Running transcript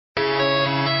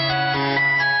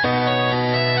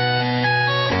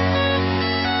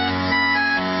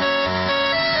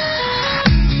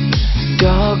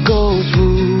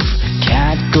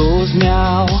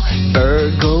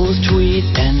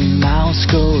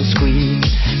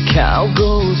Cow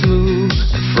goes moo,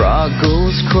 frog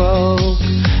goes croak,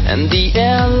 and the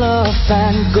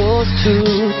elephant goes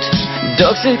toot.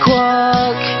 Ducks they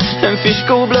quack, and fish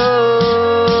go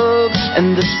blub,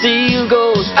 and the seal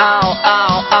goes ow,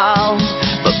 ow, ow.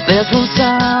 But there's one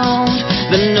sound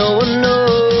that no one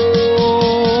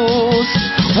knows.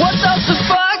 What does the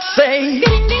fox say?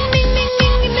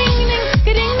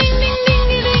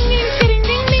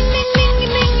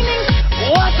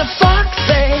 What the fox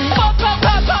say?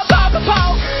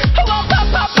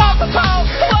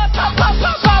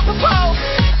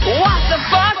 What the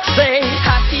fox say?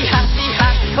 Happy, happy,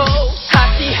 happy ho.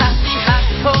 Happy, happy,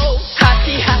 happy ho.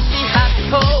 Happy, happy, happy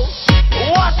ho.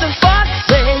 What the fox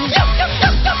say?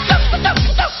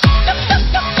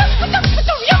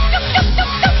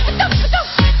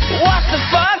 What the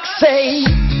fox say?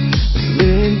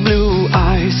 Big blue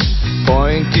eyes,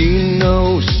 pointy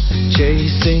nose,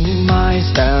 chasing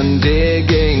mice and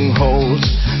digging holes.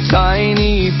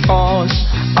 Tiny paws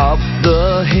up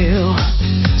the hill.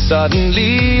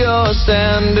 Suddenly you're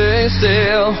standing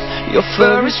still. Your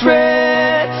fur is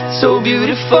red, so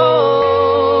beautiful,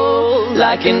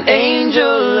 like an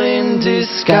angel in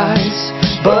disguise.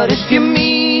 But if you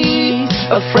meet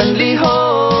a friendly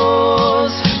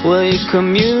horse, will you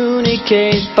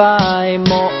communicate by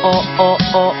more?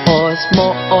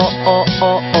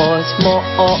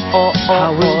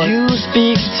 How will you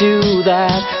speak to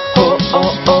that horse?